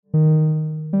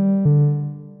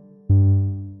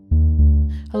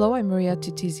Hello, I'm Maria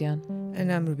Titizian. And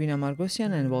I'm Rubina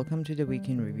Margosian, and welcome to the Week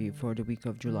in Review for the week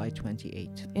of July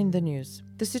 28. In the news,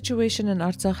 the situation in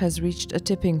Artsakh has reached a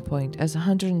tipping point as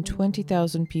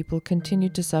 120,000 people continue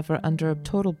to suffer under a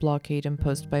total blockade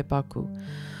imposed by Baku.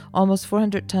 Almost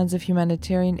 400 tons of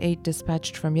humanitarian aid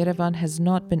dispatched from Yerevan has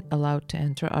not been allowed to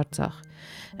enter Artsakh.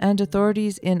 And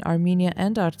authorities in Armenia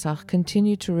and Artsakh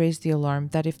continue to raise the alarm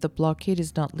that if the blockade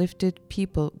is not lifted,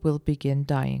 people will begin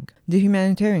dying. The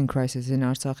humanitarian crisis in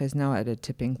Artsakh is now at a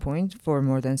tipping point. For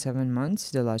more than 7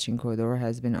 months, the Lachin corridor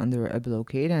has been under a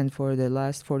blockade, and for the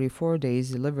last 44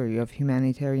 days, delivery of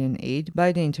humanitarian aid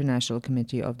by the International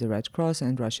Committee of the Red Cross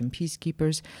and Russian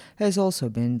peacekeepers has also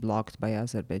been blocked by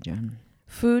Azerbaijan.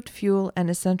 Food, fuel, and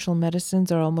essential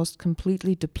medicines are almost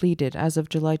completely depleted. As of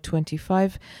July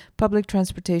 25, public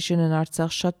transportation in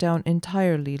Artsakh shut down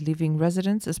entirely, leaving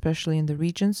residents, especially in the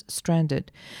regions,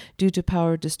 stranded. Due to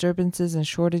power disturbances and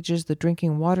shortages, the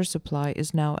drinking water supply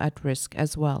is now at risk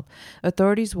as well.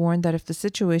 Authorities warn that if the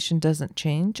situation doesn't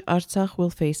change, Artsakh will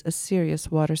face a serious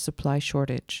water supply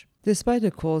shortage. Despite the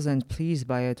calls and pleas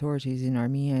by authorities in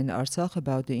Armenia and Artsakh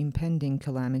about the impending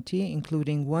calamity,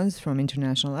 including ones from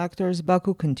international actors,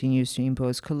 Baku continues to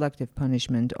impose collective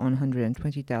punishment on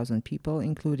 120,000 people,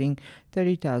 including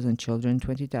 30,000 children,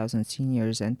 20,000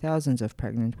 seniors, and thousands of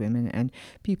pregnant women and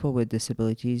people with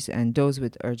disabilities and those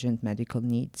with urgent medical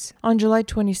needs. On July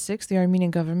 26, the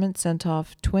Armenian government sent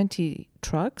off 20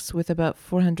 trucks with about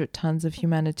 400 tons of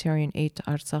humanitarian aid to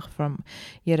Artsakh from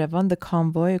Yerevan. The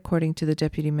convoy, according to the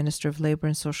Deputy Minister of Labor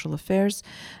and Social Affairs,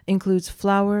 includes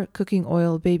flour, cooking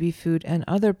oil, baby food, and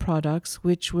other products,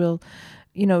 which will,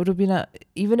 Rubina,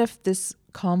 even if this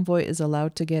convoy is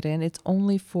allowed to get in, it's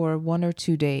only for 1 or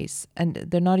 2 days, and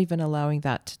they're not even allowing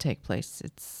that to take place.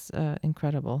 It's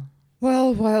incredible.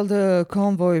 Well, while the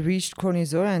convoy reached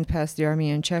Kornizor and passed the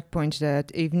Armenian checkpoint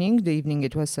that evening, the evening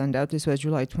it was sent out, this was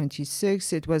July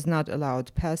 26, it was not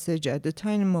allowed passage. At the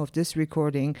time of this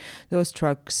recording, those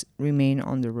trucks remain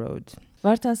on the road.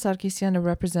 Vartan Sarkisyan, a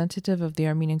representative of the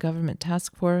Armenian government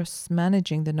task force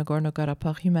managing the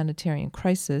Nagorno-Karabakh humanitarian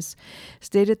crisis,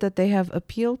 stated that they have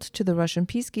appealed to the Russian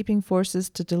peacekeeping forces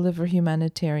to deliver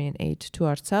humanitarian aid to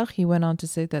Artsakh. He went on to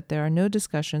say that there are no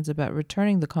discussions about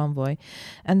returning the convoy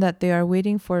and that they are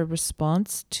waiting for a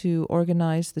response to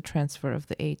organize the transfer of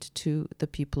the aid to the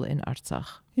people in Artsakh.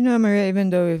 Maria,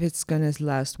 even though if it's going to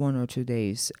last 1 or 2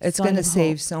 days, it's going to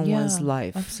save someone's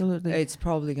life. Absolutely. It's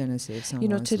probably going to save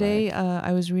someone's life. Today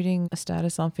I was reading a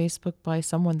status on Facebook by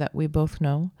someone that we both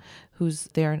know who's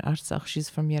there in Artsakh. She's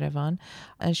from Yerevan.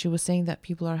 And she was saying that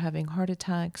people are having heart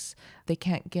attacks. They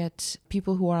can't get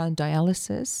people who are on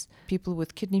dialysis, people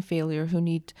with kidney failure who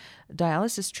need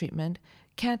dialysis treatment,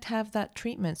 can't have that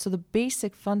treatment. So the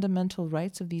basic fundamental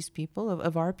rights of these people,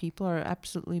 of our people, are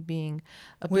absolutely being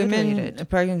obliterated.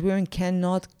 Pregnant women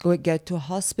cannot get to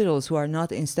hospitals who are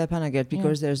not in Stepanaget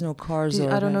because there's no cars.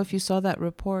 I don't know if you saw that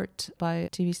report by a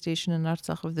TV station in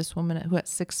Artsakh of this woman who at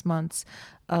 6 months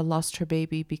lost her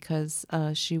baby because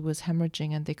she was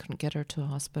hemorrhaging and they couldn't get her to a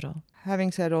hospital.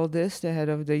 Having said all this, the head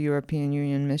of the European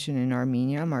Union mission in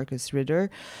Armenia, Marcus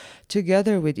Ritter,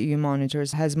 together with EU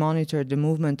monitors, has monitored the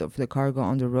movement of the cargo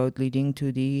on the road leading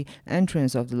to the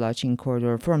entrance of the Lachin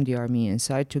corridor from the Armenian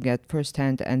side to get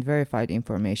first-hand and verified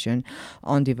information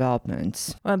on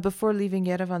developments. Before leaving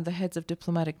Yerevan, the heads of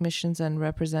diplomatic missions and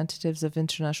representatives of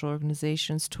international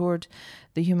organizations toured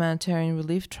the humanitarian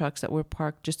relief trucks that were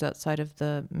parked just outside of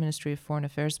the Ministry of Foreign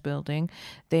Affairs building.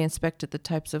 They inspected the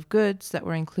types of goods that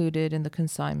were included in the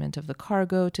consignment of the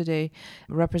cargo. Today,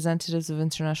 representatives of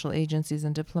international agencies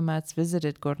and diplomats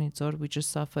visited Kornizor. We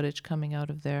just saw footage coming out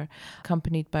of there,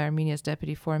 accompanied by Armenia's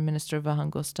Deputy Foreign Minister Vahan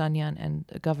Gostanyan and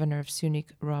Governor of Syunik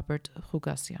Robert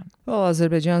Khugasyan. Well,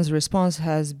 Azerbaijan's response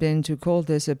has been to call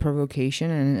this a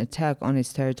provocation and an attack on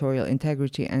its territorial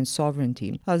integrity and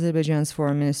sovereignty. Azerbaijan's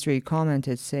foreign ministry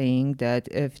commented saying that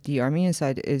if the Armenian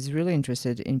side is really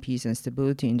interested in peace and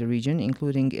stability in the region,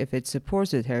 including if it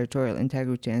supports the territorial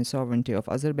integrity and sovereignty of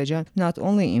Azerbaijan, not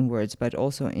only in words but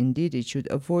also in deed, it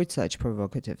should avoid such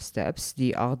provocative steps.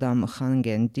 The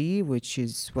Aghdam-Khangendi, which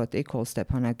is what they call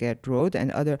Stepanaget Road,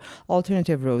 and other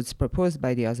alternative roads proposed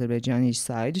by the Azerbaijani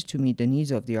side to meet the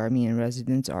needs of the Armenian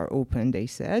residents are open, they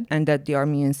said, and that the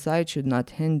Armenian side should not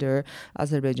hinder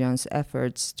Azerbaijan's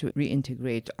efforts to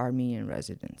reintegrate Armenian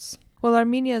residents. Well,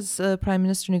 Armenia's Prime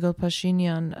Minister Nikol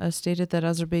Pashinyan stated that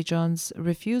Azerbaijan's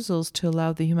refusals to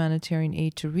allow the humanitarian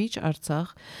aid to reach Artsakh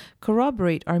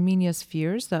corroborate Armenia's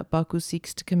fears that Baku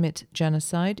seeks to commit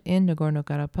genocide in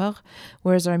Nagorno-Karabakh,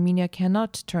 whereas Armenia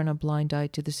cannot turn a blind eye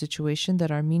to the situation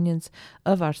that Armenians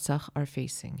of Artsakh are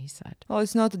facing, he said. Well,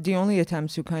 it's not the only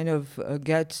attempt to kind of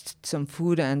get some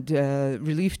food and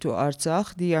relief to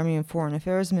Artsakh. The Armenian Foreign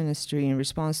Affairs Ministry, in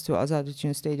response to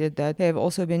Azadutun, stated that they have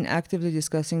also been actively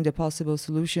discussing the possible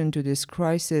solution to this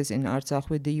crisis in Artsakh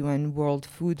with the UN World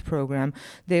Food Program.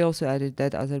 They also added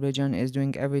that Azerbaijan is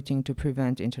doing everything to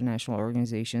prevent international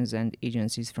organizations and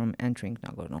agencies from entering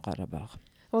Nagorno-Karabakh.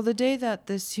 Well, the day that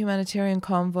this humanitarian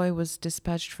convoy was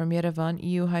dispatched from Yerevan,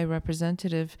 EU High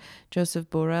Representative Joseph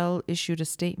Borrell issued a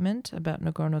statement about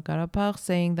Nagorno-Karabakh,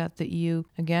 saying that the EU,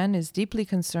 again, is deeply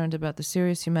concerned about the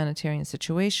serious humanitarian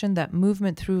situation, that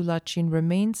movement through Lachin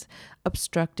remains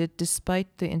obstructed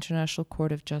despite the International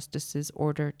Court of Justice's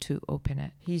order to open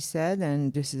it. He said,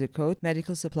 and this is a quote,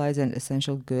 "Medical supplies and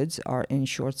essential goods are in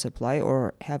short supply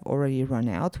or have already run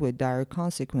out with dire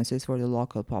consequences for the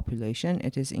local population.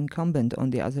 It is incumbent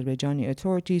on the Azerbaijani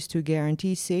authorities to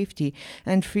guarantee safety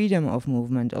and freedom of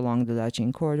movement along the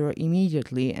Lachin corridor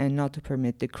immediately and not to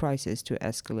permit the crisis to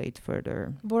escalate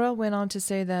further." Borrell went on to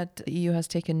say that the EU has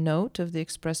taken note of the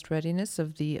expressed readiness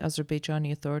of the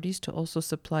Azerbaijani authorities to also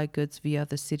supply goods via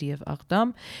the city of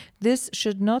Aghdam. This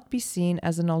should not be seen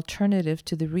as an alternative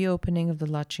to the reopening of the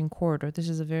Lachin corridor. This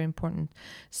is a very important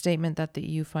statement that the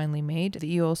EU finally made. The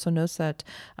EU also notes that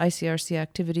ICRC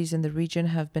activities in the region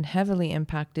have been heavily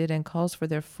impacted and calls for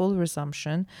their full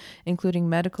resumption, including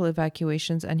medical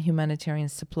evacuations and humanitarian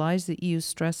supplies. The EU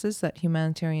stresses that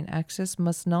humanitarian access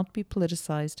must not be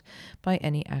politicized by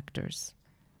any actors.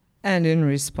 And in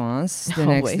response, the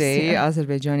next day,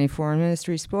 Azerbaijani Foreign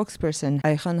Ministry spokesperson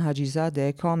Ayxan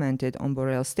Hajizadeh commented on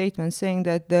Borrell's statement, saying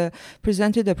that the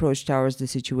presented approach towards the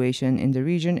situation in the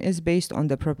region is based on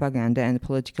the propaganda and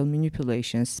political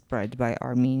manipulations spread by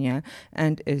Armenia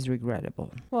and is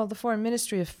regrettable. Well, the Foreign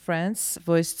Ministry of France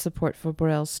voiced support for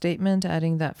Borrell's statement,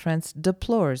 adding that France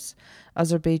deplores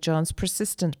Azerbaijan's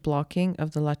persistent blocking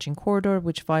of the Lachin corridor,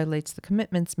 which violates the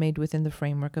commitments made within the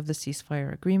framework of the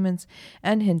ceasefire agreements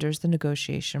and hinders the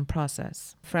negotiation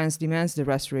process. France demands the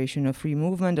restoration of free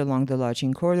movement along the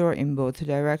Lachin corridor in both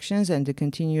directions and the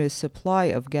continuous supply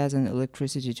of gas and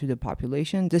electricity to the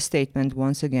population. The statement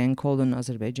once again called on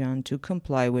Azerbaijan to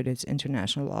comply with its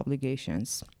international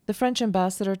obligations. The French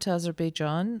ambassador to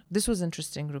Azerbaijan, this was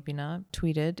interesting, Rubina,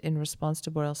 tweeted in response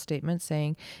to Borrell's statement,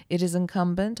 saying, "It is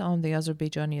incumbent on the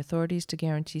Azerbaijani authorities to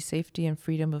guarantee safety and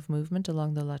freedom of movement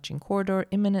along the Lachin corridor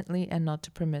imminently and not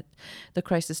to permit the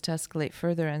crisis to escalate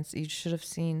further." And you should have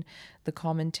seen the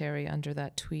commentary under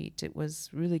that tweet. It was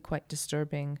really quite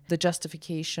disturbing. The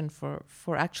justification for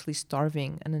actually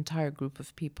starving an entire group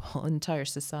of people, an entire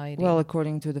society. Well,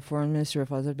 according to the Foreign Minister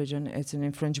of Azerbaijan, it's an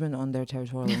infringement on their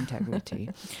territorial integrity.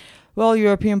 Well,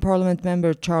 European Parliament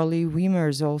member Charlie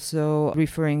Weimers, also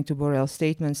referring to Borrell's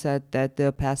statement, said that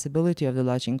the passability of the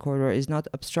Lachin corridor is not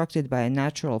obstructed by a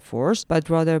natural force, but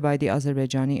rather by the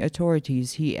Azerbaijani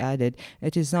authorities. He added,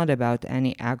 "It is not about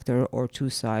any actor or two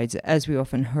sides, as we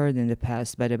often heard in the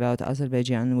past, but about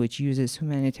Azerbaijan, which uses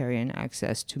humanitarian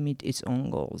access to meet its own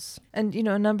goals." And,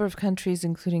 a number of countries,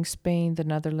 including Spain, the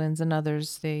Netherlands, and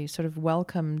others, they sort of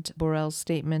welcomed Borrell's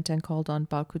statement and called on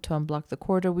Baku to unblock the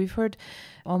corridor. We've heard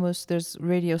there's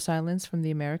radio silence from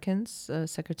the Americans.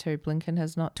 Secretary Blinken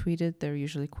has not tweeted. They're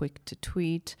usually quick to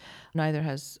tweet. Neither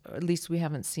has, or at least we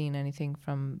haven't seen anything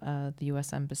from the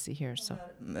U.S. Embassy here. So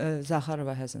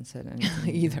Zakharova hasn't said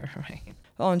anything. Either, right.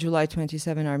 On July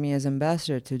 27, Armenia's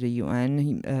ambassador to the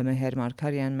UN, Meher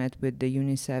Markarian, met with the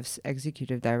UNICEF's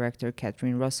executive director,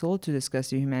 Catherine Russell, to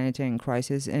discuss the humanitarian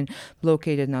crisis in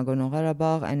blockaded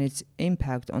Nagorno-Karabakh and its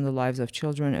impact on the lives of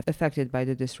children affected by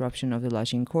the disruption of the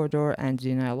Lachin corridor and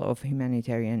denial of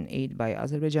humanitarian aid by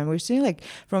Azerbaijan. We're seeing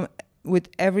with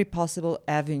every possible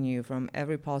avenue, from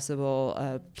every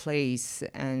possible place,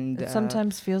 and it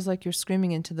sometimes feels like you're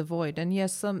screaming into the void. And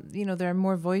yes, there are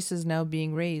more voices now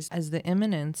being raised as the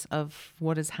imminence of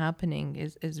what is happening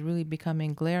is really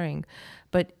becoming glaring.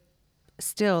 But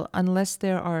still, unless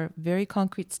there are very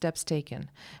concrete steps taken,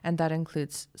 and that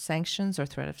includes sanctions or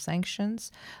threat of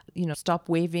sanctions, stop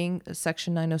waiving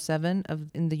Section 907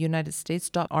 in the United States,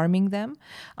 stop arming them,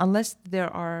 unless there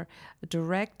are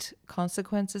direct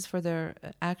consequences for their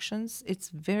actions, it's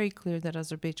very clear that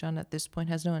Azerbaijan at this point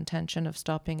has no intention of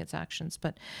stopping its actions.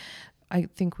 But I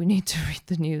think we need to read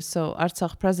the news. So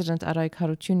Artsakh President Artsakh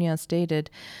Harutyunyan stated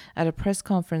at a press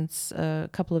conference a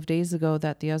couple of days ago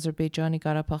that the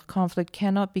Azerbaijani-Karabakh conflict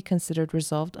cannot be considered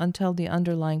resolved until the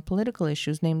underlying political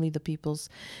issues, namely the people's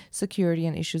security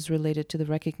and issues related to the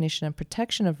recognition and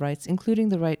protection of rights, including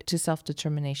the right to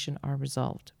self-determination, are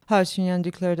resolved. Harutyunyan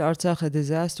declared Artsakh a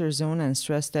disaster zone and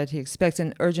stressed that he expects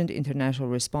an urgent international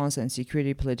response and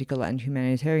security, political, and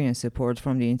humanitarian support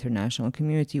from the international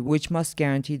community, which must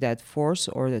guarantee that force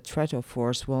or the threat of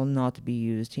force will not be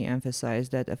used. He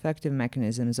emphasized that effective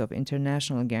mechanisms of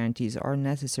international guarantees are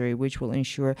necessary, which will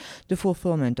ensure the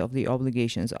fulfillment of the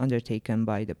obligations undertaken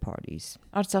by the parties.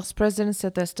 Artsakh's president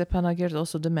said that Stepanakert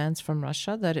also demands from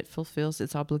Russia that it fulfills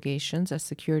its obligations as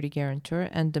security guarantor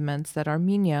and demands that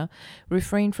Armenia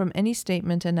refrain from any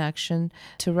statement and action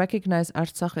to recognize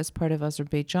Artsakh as part of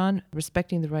Azerbaijan,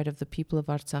 respecting the right of the people of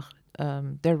Artsakh,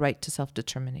 their right to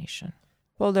self-determination.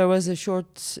 Well, there was a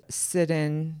short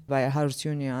sit-in by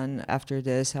Harutyunyan after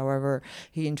this. However,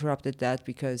 he interrupted that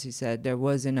because he said there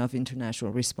was enough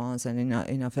international response and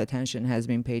enough attention has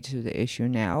been paid to the issue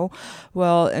now.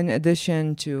 Well, in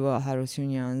addition to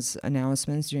Harutyunyan's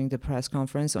announcements during the press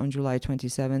conference on July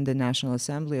 27, the National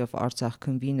Assembly of Artsakh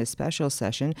convened a special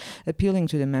session appealing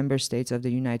to the member states of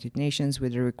the United Nations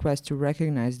with a request to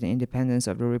recognize the independence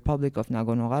of the Republic of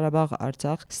Nagorno-Karabakh,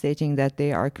 Artsakh, stating that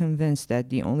they are convinced that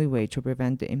the only way to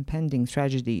prevent the impending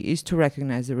tragedy is to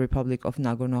recognize the Republic of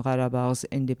Nagorno-Karabakh's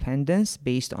independence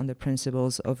based on the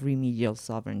principles of remedial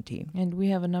sovereignty. And we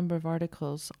have a number of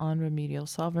articles on remedial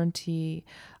sovereignty,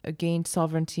 gained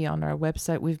sovereignty on our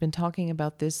website. We've been talking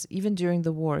about this even during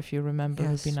the war, if you remember,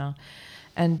 Yes. Rubina.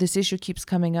 And this issue keeps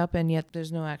coming up, and yet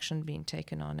there's no action being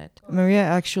taken on it. Maria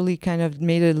actually kind of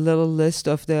made a little list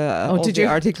of the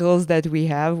articles that we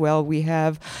have. Well, we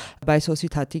have by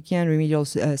Sositatikian remedial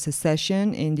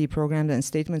secession in the programs and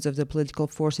statements of the political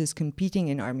forces competing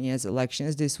in Armenia's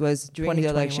elections. This was during the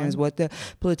elections what the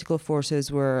political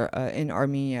forces were in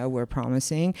Armenia were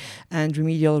promising, and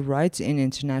remedial rights in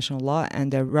international law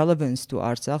and their relevance to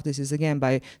Artsakh. This is again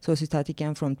by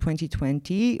Sositatikian from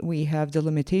 2020. We have the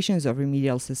limitations of remedial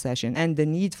secession and the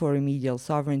need for remedial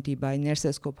sovereignty by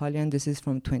Nerses Kopalian. This is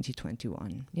from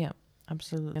 2021. Yeah,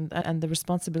 absolutely. And the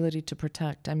responsibility to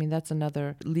protect. I mean, that's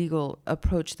another legal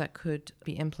approach that could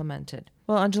be implemented.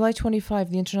 Well, on July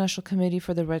 25, the International Committee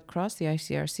for the Red Cross, the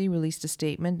ICRC, released a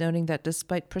statement noting that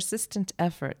despite persistent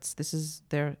efforts, this is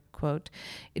their quote,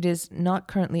 it is not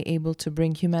currently able to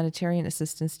bring humanitarian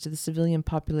assistance to the civilian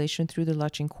population through the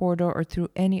Lachin corridor or through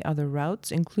any other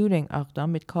routes, including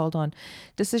Aghdam. It called on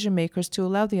decision makers to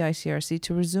allow the ICRC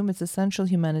to resume its essential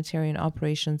humanitarian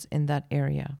operations in that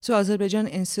area. So Azerbaijan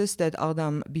insists that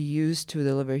Aghdam be used to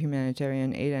deliver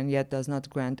humanitarian aid and yet does not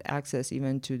grant access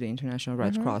even to the International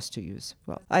Red Cross to use.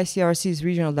 Well, ICRC's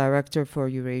regional director for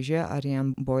Eurasia,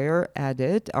 Ariane Boyer,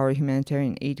 added, our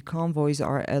humanitarian aid convoys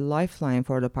are a lifeline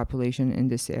for the population in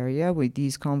this area. With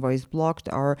these convoys blocked,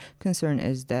 our concern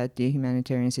is that the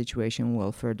humanitarian situation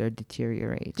will further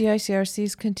deteriorate. The ICRC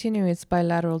is continuing its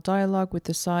bilateral dialogue with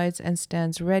the sides and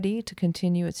stands ready to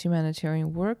continue its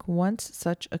humanitarian work once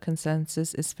such a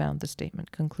consensus is found, the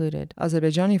statement concluded.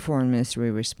 Azerbaijani Foreign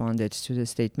Ministry responded to the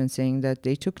statement saying that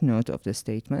they took note of the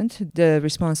statement. The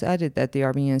response added that the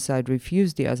Armenian side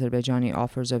refused the Azerbaijani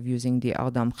offers of using the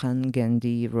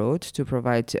Aghdam-Khan-Gendi road to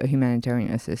provide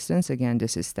humanitarian assistance. Again,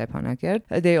 this is Stepanakert.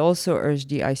 They also urged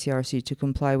the ICRC to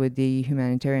comply with the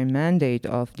humanitarian mandate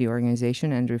of the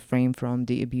organization and refrain from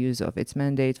the abuse of its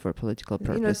mandate for political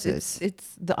purposes.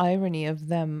 It's the irony of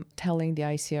them telling the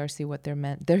ICRC what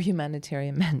their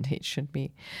humanitarian mandate should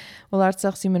be. Well,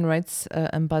 Artsakh's human rights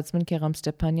ombudsman Kerim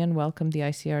Stepanyan welcomed the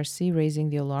ICRC raising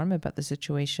the alarm about the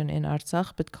situation in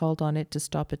Artsakh, but called on it to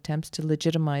stop attempts to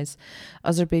legitimize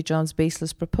Azerbaijan's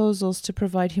baseless proposals to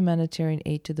provide humanitarian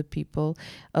aid to the people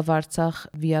of Artsakh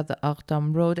via the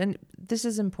Aghdam road. And this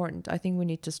is important. I think we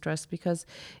need to stress, because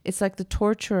it's like the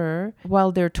torturer,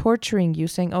 while they're torturing you,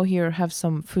 saying, oh, here, have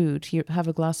some food, here, have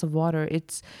a glass of water.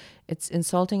 It's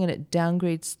insulting, and it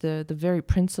downgrades the very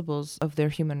principles of their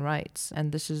human rights.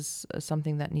 And this is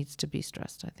something that needs to be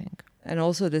stressed, I think. And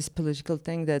also this political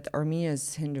thing that Armenia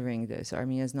is hindering this.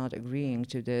 Armenia is not agreeing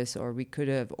to this, or we could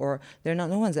have, or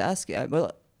no one's asking.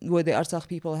 Well, would the Artsakh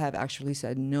people have actually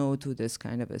said no to this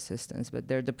kind of assistance? But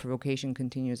the provocation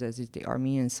continues as is the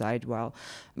Armenian side, while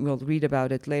we'll read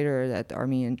about it later that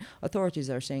Armenian authorities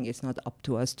are saying it's not up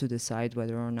to us to decide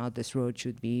whether or not this road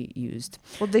should be used.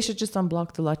 Well, they should just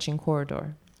unblock the Lachin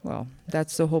corridor. Well,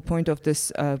 that's the whole point of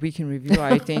this week in review.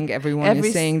 I think everyone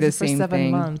is saying the same thing. For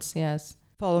 7 months, yes.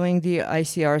 Following the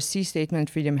ICRC statement,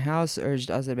 Freedom House urged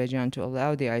Azerbaijan to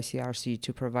allow the ICRC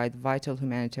to provide vital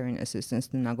humanitarian assistance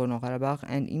to Nagorno-Karabakh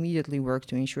and immediately work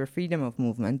to ensure freedom of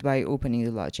movement by opening the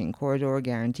Lachin corridor,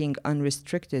 guaranteeing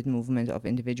unrestricted movement of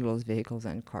individuals, vehicles,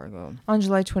 and cargo. On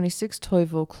July 26,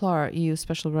 Toivo Klar, EU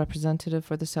Special Representative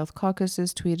for the South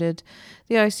Caucasus, tweeted,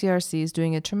 "The ICRC is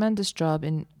doing a tremendous job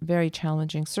in very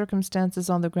challenging circumstances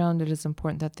on the ground. It is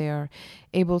important that they are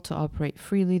able to operate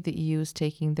freely. The EU is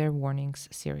taking their warnings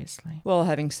seriously." Well,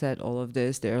 having said all of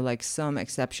this, there are like some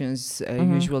exceptions.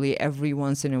 Usually every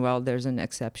once in a while there's an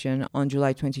exception. On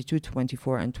July 22,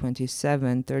 24, and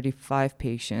 27, 35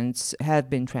 patients have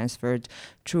been transferred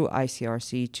through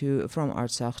ICRC from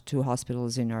Artsakh to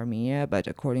hospitals in Armenia. But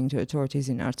according to authorities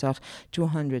in Artsakh,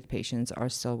 200 patients are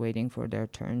still waiting for their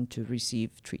turn to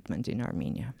receive treatment in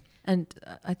Armenia. And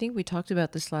I think we talked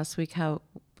about this last week, how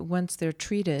once they're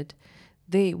treated,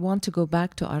 they want to go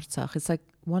back to Artsakh. It's like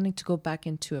wanting to go back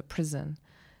into a prison.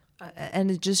 And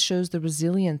it just shows the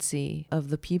resiliency of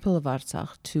the people of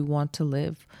Artsakh to want to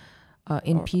live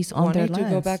in peace on their lands. Wanting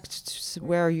to go back to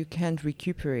where you can't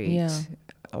recuperate. Yeah.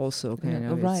 Also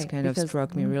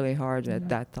struck me really hard at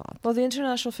that thought. Well, the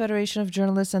International Federation of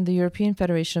Journalists and the European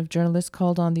Federation of Journalists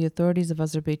called on the authorities of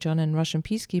Azerbaijan and Russian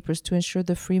peacekeepers to ensure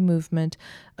the free movement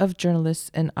of journalists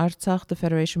in Artsakh. The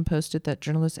federation posted that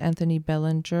journalists Anthony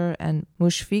Bellinger and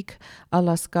Mushfiq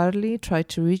Al-Askarli tried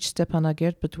to reach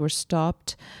Stepanakert but were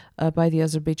stopped by the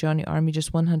Azerbaijani army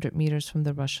just 100 meters from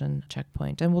the Russian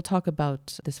checkpoint. And we'll talk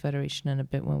about this federation in a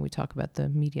bit when we talk about the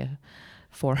media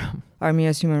forum.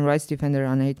 Armenia's human rights defender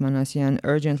Anahit Manasyan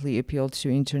urgently appealed to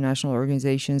international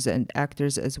organizations and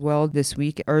actors as well this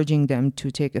week, urging them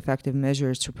to take effective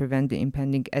measures to prevent the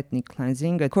impending ethnic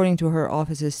cleansing. According to her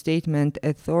office's statement,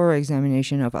 a thorough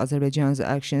examination of Azerbaijan's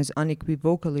actions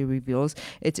unequivocally reveals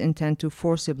its intent to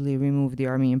forcibly remove the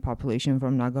Armenian population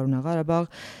from Nagorno-Karabakh,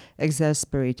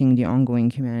 exacerbating the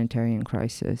ongoing humanitarian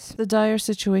crisis. The dire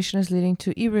situation is leading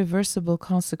to irreversible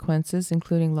consequences,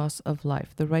 including loss of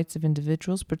life. The rights of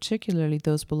individuals, particularly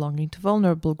those belonging to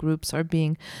vulnerable groups, are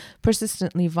being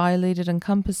persistently violated,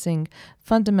 encompassing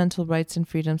fundamental rights and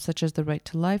freedoms such as the right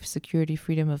to life, security,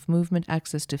 freedom of movement,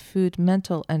 access to food,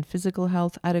 mental and physical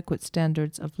health, adequate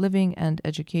standards of living, and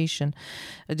education.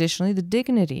 Additionally, the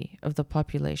dignity of the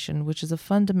population, which is a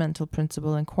fundamental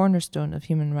principle and cornerstone of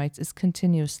human rights, is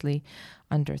continuously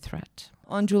under threat.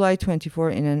 On July 24,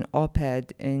 in an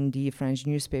op-ed in the French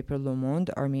newspaper Le Monde,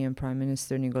 Armenian Prime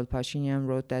Minister Nikol Pashinyan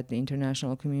wrote that the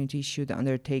international community should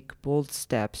undertake bold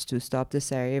steps to stop the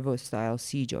Sarajevo-style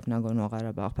siege of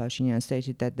Nagorno-Karabakh. Pashinyan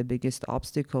stated that the biggest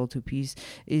obstacle to peace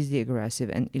is the aggressive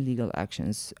and illegal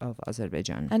actions of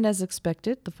Azerbaijan. And as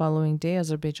expected, the following day,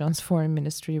 Azerbaijan's foreign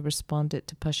ministry responded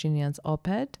to Pashinyan's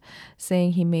op-ed,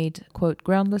 saying he made, quote,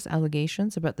 groundless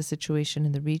allegations about the situation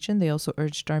in the region. They also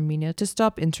urged Armenia to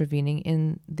stop intervening in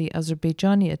the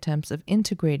Azerbaijani attempts of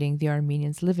integrating the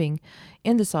Armenians living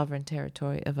in the sovereign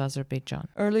territory of Azerbaijan.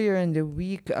 Earlier in the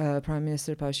week, Prime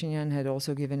Minister Pashinyan had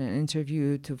also given an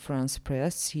interview to France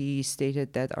Press. He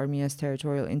stated that Armenia's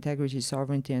territorial integrity,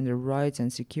 sovereignty, and the rights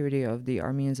and security of the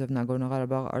Armenians of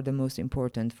Nagorno-Karabakh are the most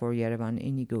important for Yerevan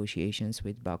in negotiations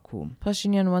with Baku.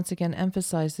 Pashinyan once again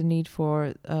emphasized the need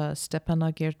for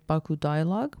Stepanakert-Baku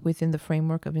dialogue within the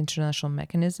framework of international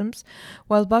mechanisms.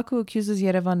 While Baku accuses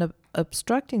Yerevan of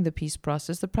obstructing the peace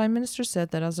process, the Prime Minister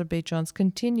said that Azerbaijan's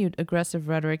continued aggressive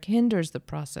rhetoric hinders the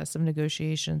process of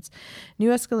negotiations. New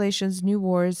escalations, new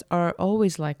wars are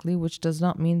always likely, which does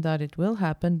not mean that it will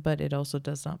happen, but it also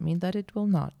does not mean that it will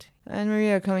not. And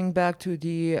Maria, coming back to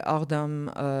the Ardam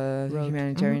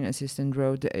humanitarian assistance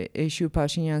road issue,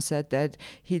 Pashinyan said that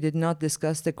he did not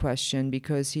discuss the question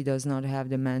because he does not have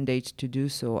the mandate to do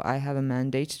so. I have a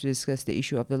mandate to discuss the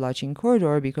issue of the Lachin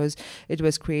corridor because it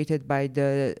was created by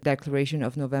the declaration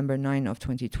of November 9 of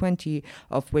 2020,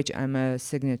 of which I'm a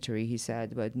signatory, he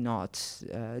said, but not.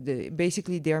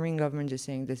 Basically, the Armenian government is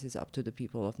saying this is up to the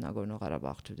people of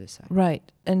Nagorno-Karabakh to decide.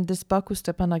 Right. And this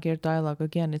Baku-Stepanakert dialogue,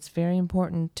 again, it's very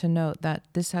important to note that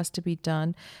this has to be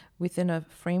done within a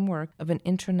framework of an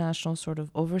international sort of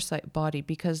oversight body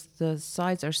because the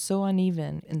sides are so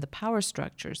uneven in the power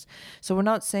structures. So we're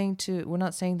not saying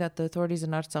that the authorities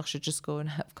in Artsakh should just go and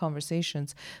have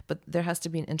conversations, but there has to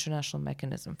be an international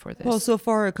mechanism for this. Well, so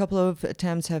far a couple of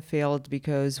attempts have failed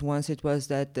because once it was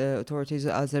that the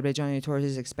Azerbaijani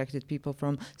authorities expected people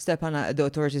from the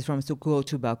authorities from to go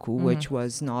to Baku, which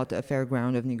was not a fair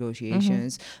ground of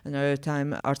negotiations. Another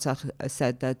time, Artsakh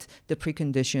said that the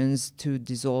preconditions to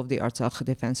dissolve the Artsakh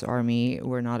Defense Army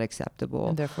were not acceptable.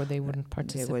 And therefore they wouldn't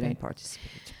participate.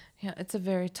 Yeah, it's a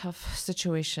very tough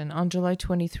situation. On July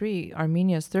 23,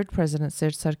 Armenia's third president,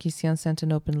 Serge Sarkisyan, sent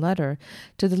an open letter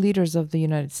to the leaders of the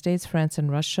United States, France,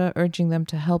 and Russia, urging them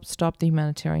to help stop the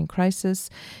humanitarian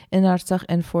crisis in Artsakh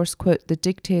and force, quote, the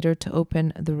dictator to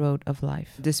open the road of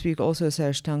life. This week also,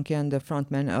 Serge Tankian, the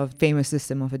frontman of famous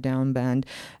System of a Down band,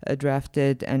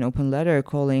 drafted an open letter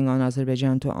calling on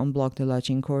Azerbaijan to unblock the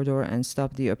Lachin corridor and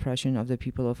stop the oppression of the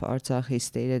people of Artsakh. He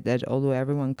stated that although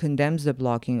everyone condemns the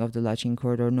blocking of the Lachin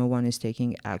corridor, no one is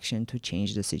taking action to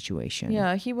change the situation.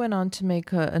 Yeah, he went on to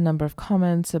make a number of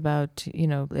comments about,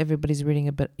 everybody's reading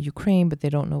about Ukraine, but they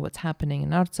don't know what's happening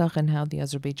in Artsakh, and how the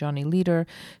Azerbaijani leader,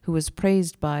 who was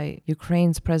praised by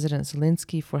Ukraine's President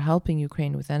Zelensky for helping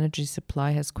Ukraine with energy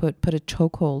supply, has, quote, put a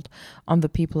chokehold on the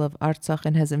people of Artsakh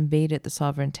and has invaded the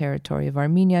sovereign territory of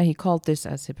Armenia. He called this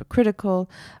as hypocritical.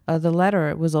 The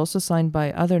letter was also signed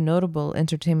by other notable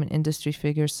entertainment industry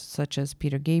figures such as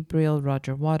Peter Gabriel,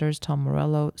 Roger Waters, Tom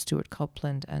Morello, Stuart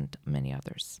Copeland, and many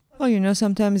others. Well,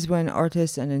 sometimes when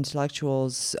artists and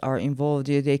intellectuals are involved,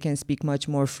 they can speak much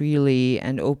more freely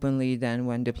and openly than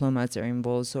when diplomats are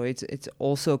involved. So it's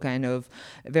also kind of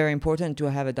very important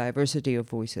to have a diversity of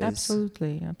voices.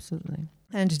 Absolutely.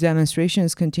 And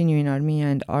demonstrations continue in Armenia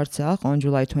and Artsakh. On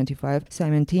July 25,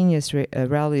 simultaneous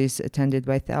rallies attended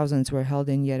by thousands were held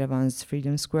in Yerevan's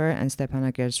Freedom Square and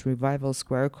Stepanakert Revival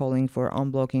Square, calling for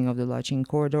unblocking of the Lachin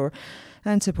corridor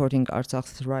and supporting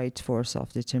Artsakh's right for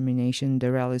self-determination.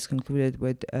 The rallies concluded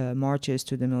with marches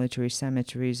to the military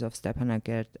cemeteries of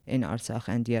Stepanakert in Artsakh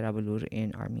and Yerevan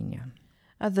in Armenia.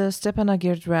 At the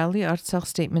Stepanakert rally, Artsakh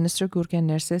State Minister Gurgen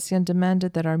Nersesyan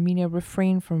demanded that Armenia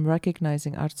refrain from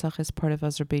recognizing Artsakh as part of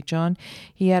Azerbaijan.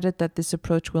 He added that this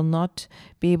approach will not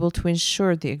be able to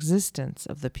ensure the existence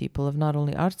of the people of not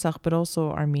only Artsakh but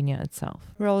also Armenia itself.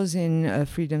 Rallies in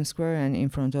Freedom Square and in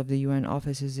front of the UN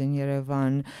offices in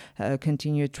Yerevan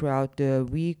continued throughout the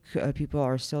week. People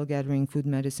are still gathering food,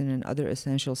 medicine, and other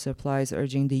essential supplies,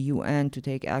 urging the UN to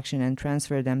take action and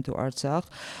transfer them to Artsakh.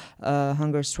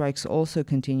 Hunger strikes also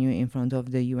continue in front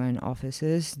of the UN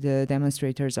offices. The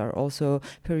demonstrators are also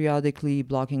periodically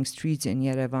blocking streets in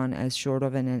Yerevan as sort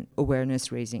of an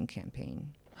awareness-raising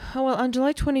campaign. Well, on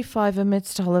July 25,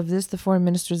 amidst all of this, the foreign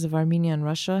ministers of Armenia and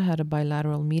Russia had a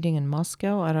bilateral meeting in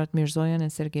Moscow. Arat Mirzoyan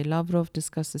and Sergei Lavrov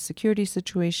discussed the security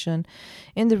situation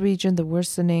in the region, the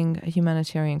worsening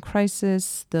humanitarian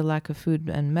crisis, the lack of food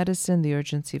and medicine, the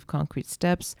urgency of concrete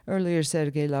steps. Earlier,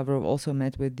 Sergei Lavrov also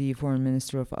met with the foreign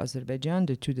minister of Azerbaijan.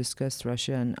 The two discussed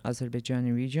Russia and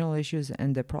Azerbaijani regional issues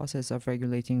and the process of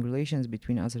regulating relations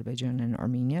between Azerbaijan and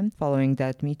Armenia. Following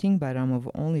that meeting, Bayramov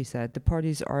only said the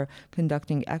parties are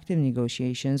conducting active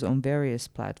negotiations on various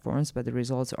platforms, but the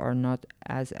results are not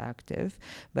as active.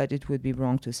 But it would be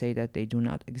wrong to say that they do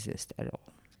not exist at all.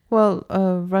 Well,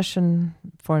 Russian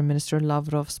Foreign Minister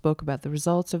Lavrov spoke about the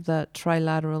results of that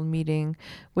trilateral meeting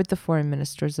with the foreign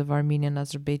ministers of Armenia and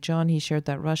Azerbaijan. He shared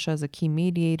that Russia is a key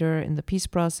mediator in the peace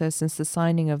process since the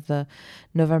signing of the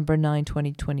November 9,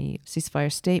 2020 ceasefire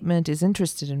statement, is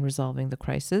interested in resolving the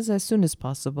crisis as soon as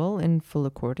possible in full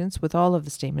accordance with all of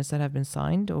the statements that have been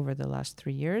signed over the last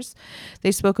 3 years.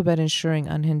 They spoke about ensuring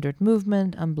unhindered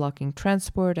movement, unblocking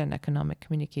transport, and economic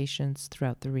communications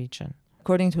throughout the region.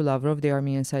 According to Lavrov, the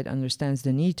Armenian side understands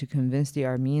the need to convince the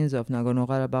Armenians of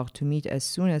Nagorno-Karabakh to meet as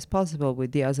soon as possible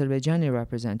with the Azerbaijani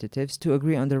representatives to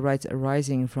agree on the rights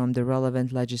arising from the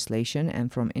relevant legislation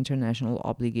and from international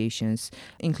obligations,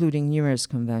 including numerous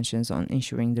conventions on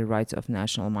ensuring the rights of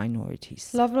national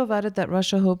minorities. Lavrov added that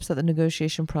Russia hopes that the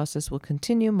negotiation process will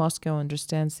continue. Moscow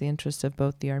understands the interest of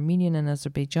both the Armenian and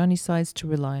Azerbaijani sides to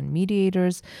rely on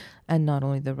mediators, and not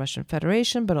only the Russian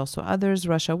Federation, but also others.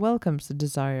 Russia welcomes the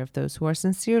desire of those who are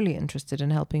sincerely interested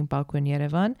in helping Baku and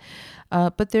Yerevan,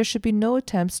 but there should be no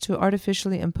attempts to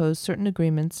artificially impose certain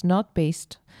agreements not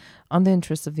based on the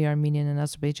interests of the Armenian and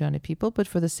Azerbaijani people, but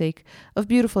for the sake of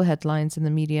beautiful headlines in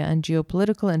the media and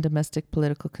geopolitical and domestic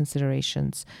political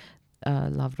considerations.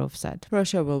 Lavrov said.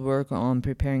 Russia will work on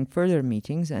preparing further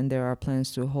meetings, and there are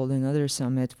plans to hold another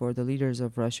summit for the leaders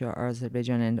of Russia,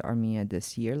 Azerbaijan, and Armenia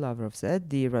this year, Lavrov said.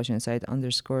 The Russian side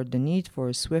underscored the need for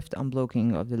a swift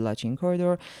unblocking of the Lachin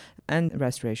corridor and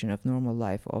restoration of normal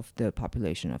life of the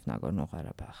population of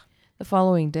Nagorno-Karabakh. The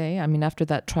following day, after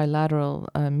that trilateral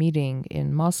meeting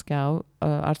in Moscow,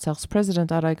 Artsakh's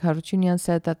president, Artsakh Harutyunyan,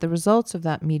 said that the results of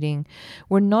that meeting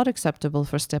were not acceptable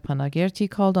for Stepanakert. He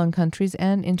called on countries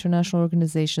and international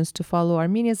organizations to follow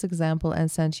Armenia's example and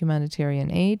send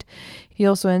humanitarian aid. He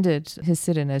also ended his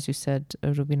sit-in, as you said,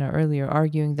 Rubina, earlier,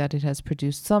 arguing that it has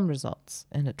produced some results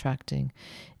in attracting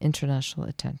international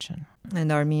attention.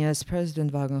 And Armenia's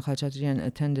President Vagan Khachaturian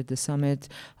attended the summit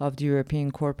of the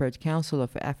European Corporate Council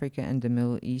of Africa and the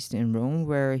Middle East in Rome,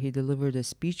 where he delivered a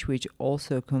speech which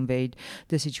also conveyed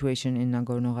the situation in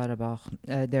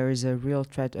Nagorno-Karabakh. There is a real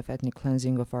threat of ethnic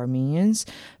cleansing of Armenians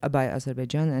by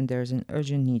Azerbaijan, and there is an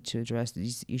urgent need to address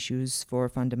these issues for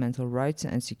fundamental rights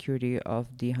and security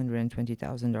of the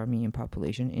 120,000 Armenian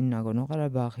population in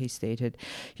Nagorno-Karabakh, he stated.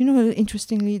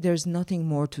 Interestingly, there's nothing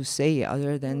more to say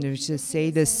other than to just say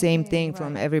the same thing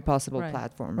from every possible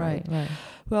platform, right?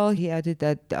 Well, he added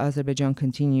that Azerbaijan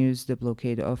continues the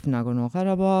blockade of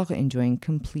Nagorno-Karabakh, enjoying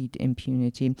complete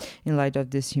impunity. In light of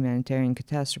this humanitarian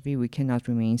catastrophe, we cannot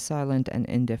remain silent and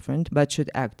indifferent, but should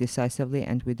act decisively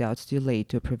and without delay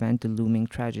to prevent the looming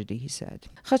tragedy, he said.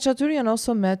 Khachaturian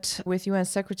also met with UN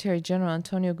Secretary General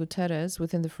Antonio Guterres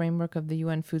within the framework of the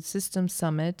UN Food Systems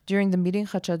Summit. During the meeting,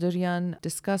 Khachaturian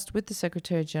discussed with the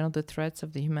Secretary General the threats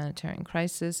of the humanitarian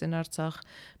crisis in Artsakh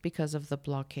because of the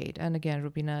blockade. And again,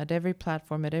 Rubina, at every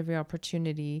platform, at every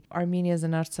opportunity, Armenia's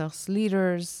and Artsakh's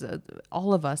leaders,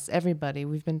 all of us, everybody,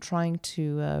 we've been trying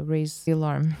to raise the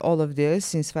alarm. All of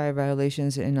this, ceasefire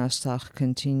violations in Artsakh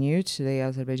continued. Today,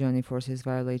 Azerbaijani forces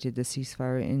violated the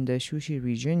ceasefire in the Shushi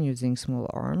region using small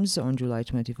arms. On July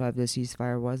 25, the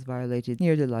ceasefire was violated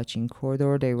near the Lachin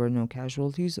corridor. There were no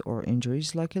casualties or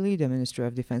injuries. Luckily, the Ministry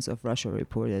of Defense of Russia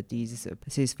reported these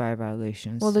ceasefire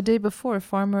violations. Well, the day before, a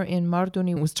farmer in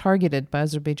Mardoni was targeted by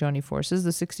Azerbaijani forces. The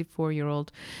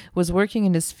 64-year-old was working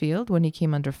in his field when he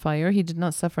came under fire. He did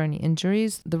not suffer any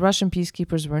injuries. The Russian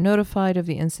peacekeepers were notified of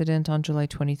the incident. On July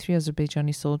 23,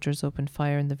 Azerbaijani soldiers opened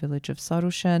fire in the village of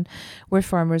Sarushan, where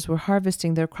farmers were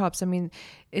harvesting their crops. I mean,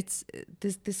 it's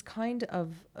this kind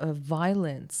of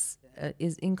violence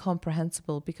is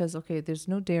incomprehensible because, okay, there's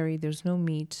no dairy, there's no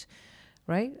meat,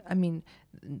 right? I mean,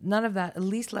 none of that. At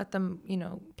least let them,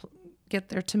 get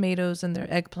their tomatoes and their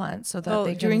eggplants so that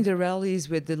they can... During the rallies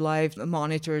with the live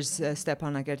monitors,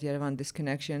 Stepanakert, Yerevan, this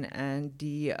connection, and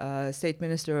the state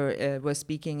minister was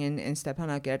speaking in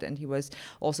Stepanakert, and he was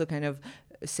also kind of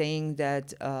saying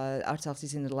that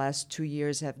Artsakhis in the last 2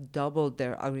 years have doubled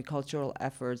their agricultural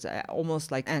efforts,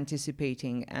 almost like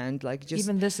anticipating, and like just...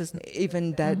 Even this is...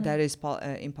 Even that, that is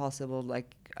impossible.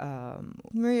 Like,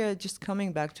 Maria, just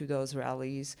coming back to those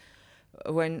rallies,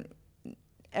 when...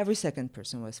 every second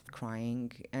person was crying,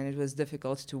 and it was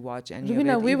difficult to watch any of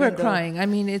it. We were crying. I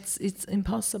mean, it's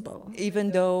impossible.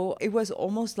 Even though it was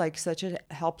almost like such a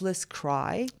helpless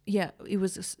cry. Yeah, it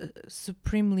was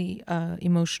supremely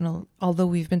emotional, although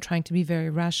we've been trying to be very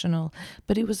rational.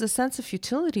 But it was a sense of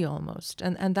futility almost,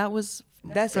 and that was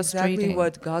That's exactly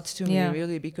what got to me,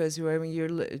 really, because when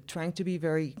you're trying to be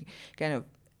very kind of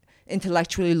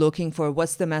intellectually looking for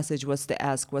what's the message, what's the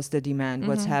ask, what's the demand,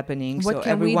 what's happening. What so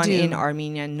can everyone we do? in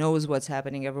Armenia knows what's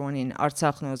happening. Everyone in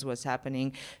Artsakh knows what's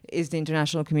happening. Is the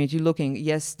international community looking?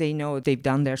 Yes, they know. They've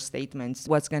done their statements.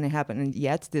 What's going to happen? And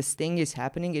yet this thing is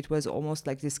happening. It was almost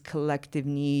like this collective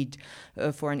need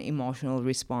for an emotional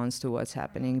response to what's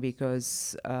happening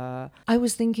because... I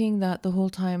was thinking that the whole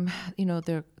time,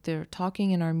 they're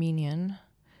talking in Armenian.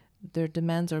 Their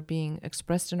demands are being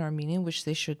expressed in Armenian, which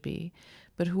they should be.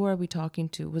 But who are we talking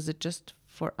to? Was it just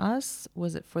for us?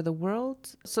 Was it for the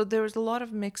world? So there was a lot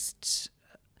of mixed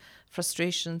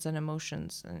frustrations and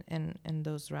emotions in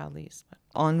those rallies.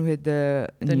 On with the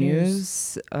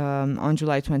news. On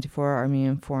July 24,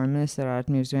 Armenian Foreign Minister Art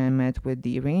Mirzoyan met with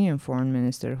the Iranian Foreign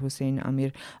Minister Hussein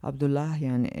Amir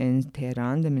Abdullahian in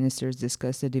Tehran. The ministers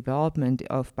discussed the development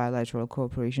of bilateral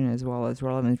cooperation as well as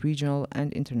relevant regional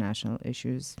and international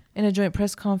issues. In a joint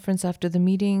press conference after the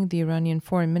meeting, the Iranian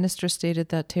Foreign Minister stated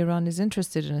that Tehran is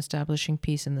interested in establishing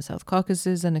peace in the South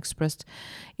Caucasus and expressed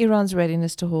Iran's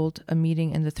readiness to hold a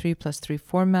meeting in the 3+3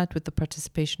 format with the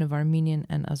participation of Armenian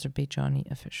and Azerbaijani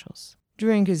officials.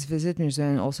 During his visit,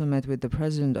 Mirzoyan also met with the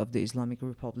President of the Islamic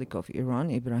Republic of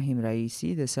Iran, Ibrahim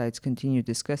Raisi. The sides continued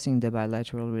discussing the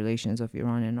bilateral relations of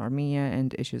Iran and Armenia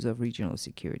and issues of regional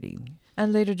security.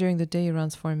 And later during the day,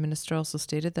 Iran's foreign minister also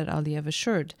stated that Aliyev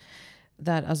assured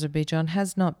that Azerbaijan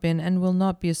has not been and will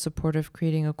not be a supporter of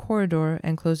creating a corridor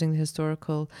and closing the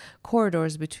historical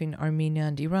corridors between Armenia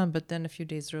and Iran. But then a few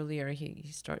days earlier,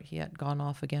 he had gone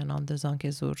off again on the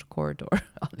Zangezur corridor.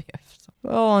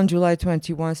 Well, on July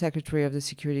 21, Secretary of the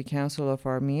Security Council of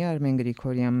Armenia, Armen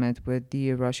Grigoryan, met with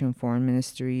the Russian Foreign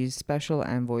Ministry's special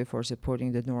envoy for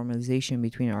supporting the normalization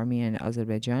between Armenia and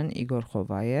Azerbaijan, Igor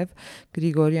Khovayev.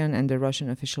 Grigoryan and the Russian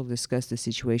official discussed the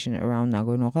situation around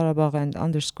Nagorno-Karabakh and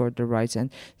underscored the rights and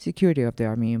security of the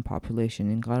Armenian population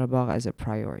in Karabakh as a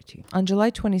priority. On July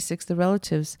 26, the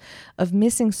relatives of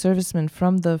missing servicemen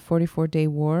from the 44-day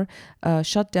war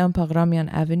shut down Pagramian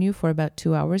Avenue for about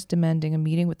 2 hours, demanding a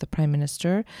meeting with the Prime Minister,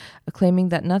 claiming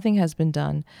that nothing has been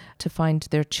done to find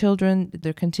their children.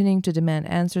 They're continuing to demand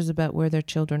answers about where their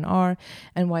children are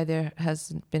and why there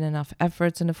hasn't been enough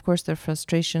efforts. And of course, their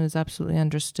frustration is absolutely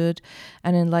understood.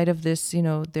 And in light of this,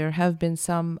 there have been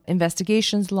some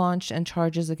investigations launched and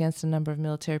charges against a number of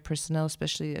military personnel,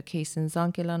 especially a case in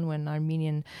Zankelan when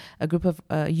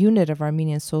a unit of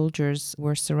Armenian soldiers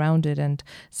were surrounded and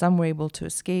some were able to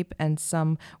escape and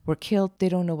some were killed. They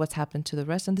don't know what's happened to the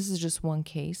rest. And this is just one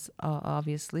case,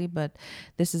 obviously, but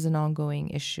this is an ongoing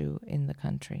issue in the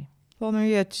country. Well,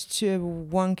 Maria,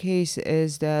 one case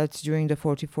is that during the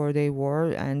 44-day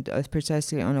war and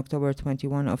precisely on October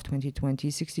 21 of 2020,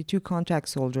 62 contact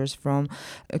soldiers from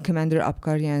Commander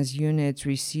Abkaryan's unit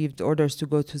received orders to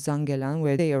go to Zangelan.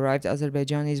 Where they arrived,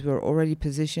 Azerbaijanis were already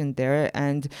positioned there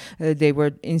and they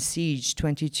were in siege.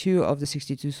 22 of the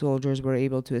 62 soldiers were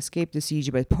able to escape the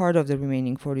siege, but part of the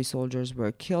remaining 40 soldiers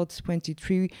were killed.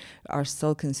 23 are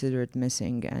still considered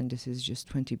missing, and this is just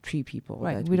 23 people.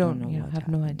 Right, we don't have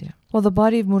no idea. Well, the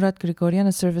body of Murat Grigoryan,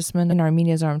 a serviceman in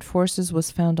Armenia's armed forces, was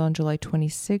found on July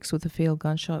 26 with a fatal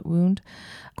gunshot wound.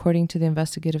 According to the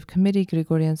investigative committee,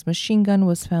 Grigoryan's machine gun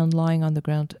was found lying on the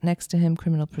ground next to him.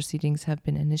 Criminal proceedings have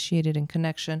been initiated in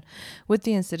connection with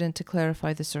the incident to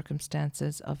clarify the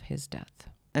circumstances of his death.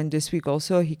 And this week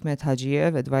also, Hikmet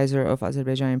Hajiev, advisor of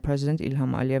Azerbaijani President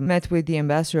Ilham Aliyev, met with the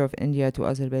ambassador of India to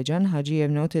Azerbaijan. Hajiev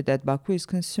noted that Baku is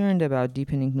concerned about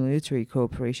deepening military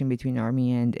cooperation between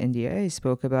Armenia and India. He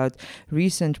spoke about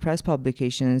recent press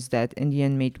publications that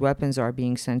Indian-made weapons are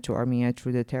being sent to Armenia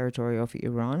through the territory of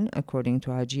Iran. According to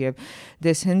Hajiev,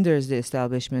 this hinders the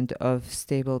establishment of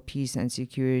stable peace and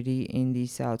security in the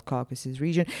South Caucasus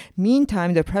region.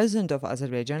 Meantime, the president of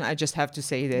Azerbaijan, I just have to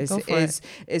say this,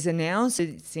 is announced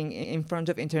in front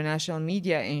of international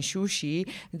media in Shushi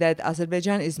that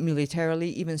Azerbaijan is militarily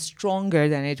even stronger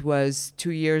than it was 2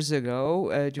 years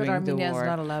ago during the war.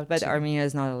 Armenia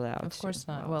is not allowed. Of course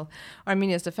not. Well,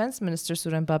 Armenia's defense minister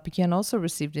Suren Bapikian also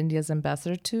received India's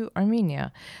ambassador to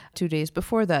Armenia. 2 days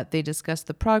before that, they discussed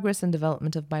the progress and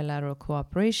development of bilateral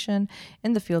cooperation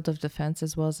in the field of defense,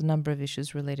 as well as a number of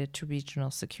issues related to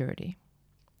regional security.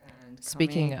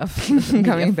 Speaking of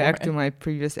coming back to my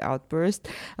previous outburst,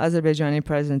 Azerbaijani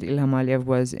President Ilham Aliyev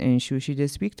was in Shushi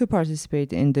this week to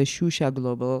participate in the Shusha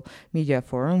Global Media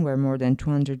Forum, where more than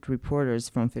 200 reporters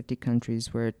from 50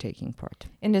 countries were taking part.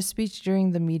 In a speech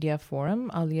during the media forum,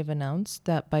 Aliyev announced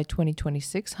that by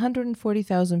 2026,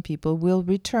 140,000 people will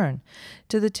return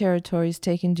to the territories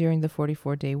taken during the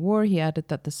 44-day war. He added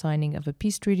that the signing of a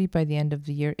peace treaty by the end of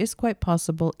the year is quite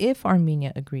possible if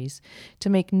Armenia agrees to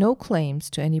make no claims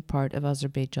to any part of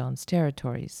Azerbaijan's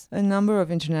territories. A number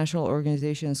of international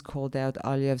organizations called out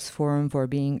Aliyev's forum for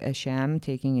being a sham,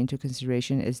 taking into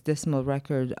consideration its dismal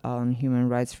record on human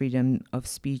rights, freedom of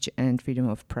speech, and freedom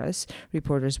of press.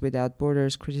 Reporters Without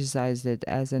Borders criticized it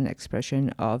as an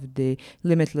expression of the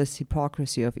limitless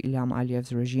hypocrisy of Ilham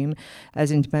Aliyev's regime,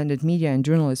 as independent media and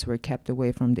journalists were kept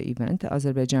away from the event.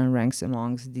 Azerbaijan ranks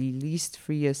amongst the least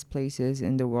freest places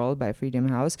in the world by Freedom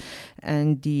House,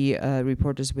 and the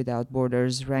Reporters Without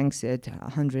Borders ranks it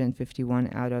 151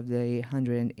 out of the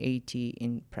 180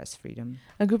 in press freedom.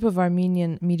 A group of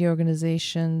Armenian media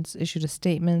organizations issued a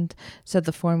statement, said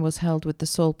the forum was held with the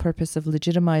sole purpose of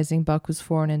legitimizing Baku's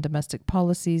foreign and domestic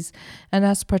policies, and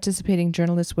asked participating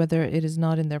journalists whether it is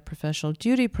not in their professional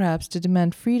duty, perhaps, to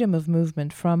demand freedom of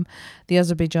movement from the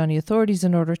Azerbaijani authorities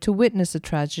in order to witness a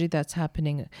tragedy that's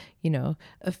happening,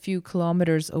 a few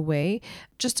kilometers away.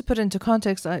 Just to put into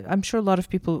context, I'm sure a lot of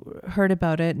people heard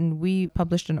about it, and we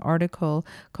published an article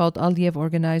called Aliyev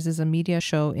Organizes a Media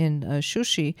Show in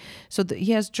Shushi. So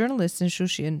he has journalists in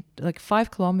Shushi, and like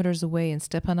 5 kilometers away in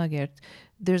Stepanakert,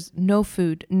 there's no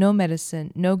food, no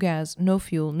medicine, no gas, no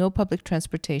fuel, no public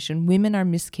transportation. Women are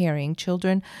miscarrying.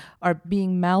 Children are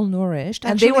being malnourished.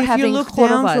 Actually, and they were having you look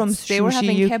down from Shushi, they were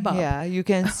having kebab. Yeah, you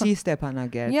can see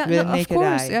Stepanakert with no, naked of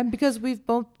course, eye. because we've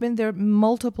both been there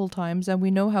multiple times and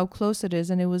we know how close it is.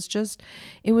 And it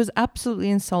was absolutely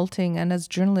insulting. And as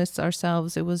journalists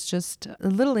ourselves, it was just a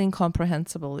little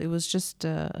incomprehensible. It was just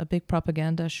a big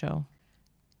propaganda show.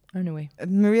 Anyway.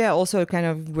 Maria, also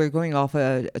we're going off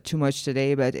too much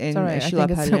today, but in Sheila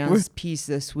Palian's piece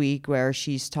this week, where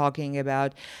she's talking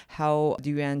about how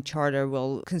the UN Charter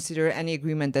will consider any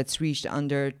agreement that's reached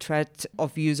under threat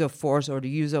of use of force or the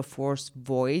use of force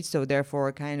void. So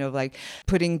therefore,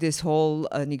 putting this whole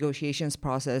negotiations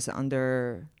process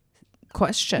under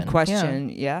question.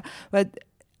 Yeah. But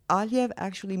Aliyev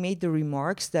actually made the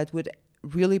remarks that would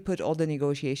really put all the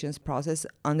negotiations process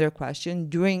under question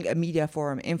during a media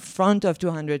forum in front of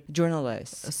 200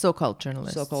 journalists. So-called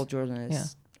journalists. Yeah.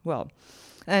 Well,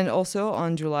 and also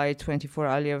on July 24,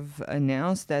 Aliyev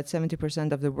announced that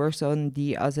 70% of the works on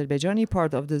the Azerbaijani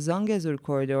part of the Zangezur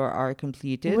corridor are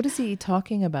completed. What is he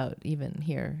talking about even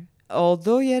here?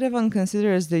 Although Yerevan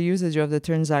considers the usage of the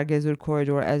term Zangezur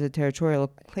corridor as a territorial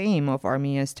claim of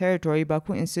Armenia's territory,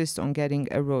 Baku insists on getting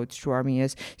a road through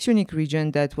Armenia's Syunik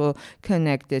region that will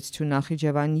connect it to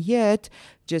Nakhichevan. Yet,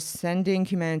 just sending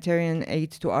humanitarian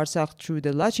aid to Artsakh through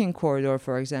the Lachin corridor,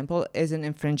 for example, is an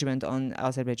infringement on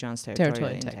Azerbaijan's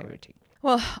territorial integrity.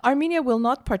 Well, Armenia will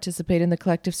not participate in the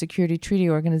Collective Security Treaty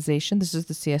Organization, this is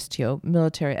the CSTO,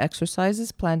 military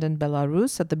exercises planned in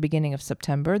Belarus at the beginning of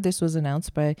September. This was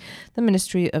announced by the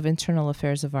Ministry of Internal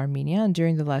Affairs of Armenia, and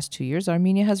during the last 2 years,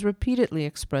 Armenia has repeatedly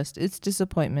expressed its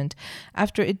disappointment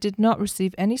after it did not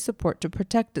receive any support to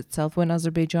protect itself when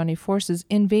Azerbaijani forces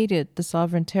invaded the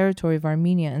sovereign territory of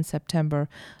Armenia in September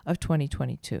of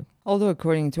 2022. Although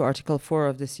according to Article 4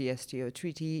 of the CSTO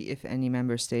Treaty, if any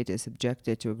member state is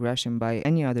subjected to aggression by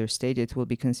any other state, it will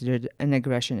be considered an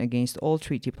aggression against all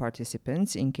treaty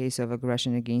participants. In case of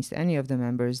aggression against any of the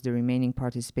members, the remaining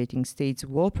participating states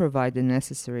will provide the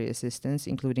necessary assistance,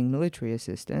 including military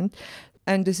assistance.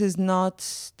 And this is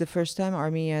not the first time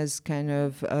Armenia is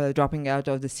dropping out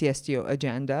of the CSTO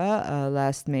agenda.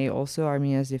 Last May also,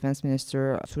 Armenia's Defense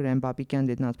Minister Surem Babikyan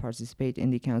did not participate in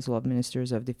the Council of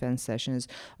Ministers of Defense sessions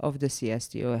of the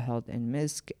CSTO held in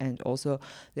Minsk. And also,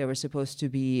 there were supposed to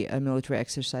be military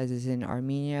exercises in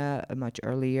Armenia much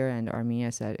earlier, and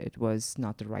Armenia said it was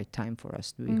not the right time for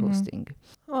us to be hosting.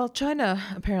 Well, China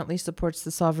apparently supports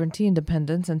the sovereignty,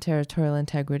 independence, and territorial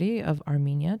integrity of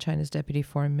Armenia. China's Deputy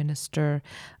Foreign Minister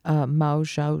Mao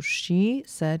Zhaoxi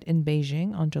said in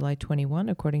Beijing on July 21,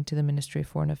 according to the Ministry of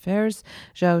Foreign Affairs.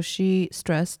 Zhaoxi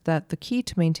stressed that the key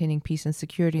to maintaining peace and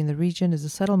security in the region is the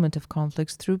settlement of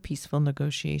conflicts through peaceful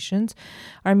negotiations.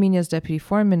 Armenia's Deputy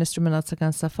Foreign Minister Artsakh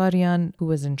and Armenia, who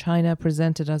was in China,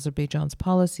 presented Azerbaijan's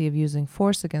policy of using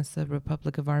force against the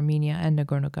Republic of Armenia and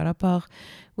Nagorno-Karabakh,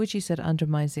 which he said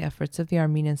undermines the efforts of the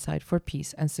Armenian side for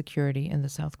peace and security in the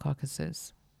South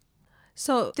Caucasus.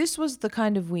 So this was the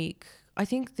kind of week. I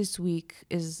think this week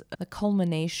is the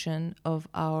culmination of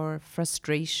our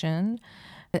frustration.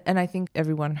 And I think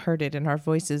everyone heard it in our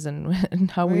voices and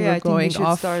how we were going off. We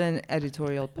should start an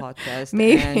editorial podcast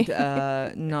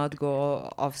and not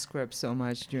go off script so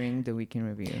much during the week in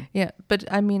review. Yeah, but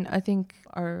I think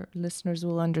our listeners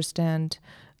will understand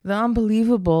the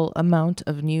unbelievable amount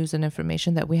of news and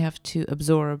information that we have to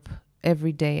absorb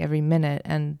every day, every minute,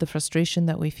 and the frustration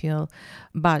that we feel.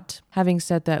 But having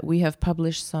said that, we have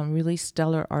published some really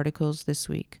stellar articles this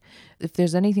week. If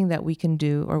there's anything that we can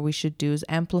do or we should do is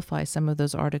amplify some of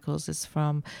those articles. It's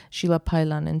from Sheila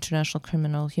Palian, international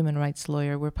criminal human rights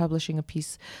lawyer. We're publishing a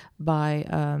piece by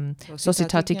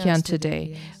Sositatikian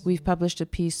today. Yes. We've published a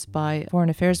piece by Foreign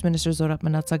Affairs Minister Zorat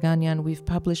Manatsaganyan. We've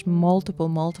published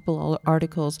multiple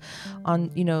articles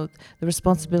on, the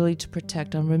responsibility to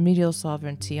protect, on remedial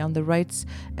sovereignty, on the rights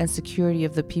and security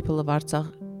of the people of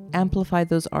Artsakh. Amplify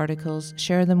those articles,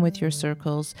 share them with your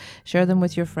circles, share them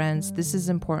with your friends. This is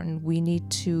important. We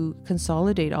need to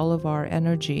consolidate all of our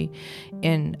energy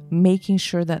in making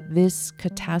sure that this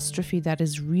catastrophe that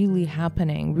is really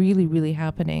happening, really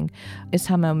happening, is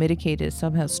somehow mitigated,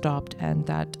 somehow stopped, and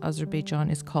that Azerbaijan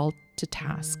is called to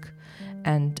task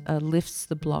and lifts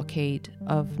the blockade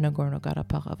of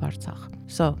Nagorno-Karabakh, of Artsakh.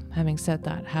 So, having said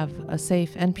that, have a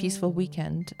safe and peaceful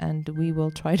weekend, and we will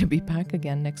try to be back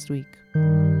again next week.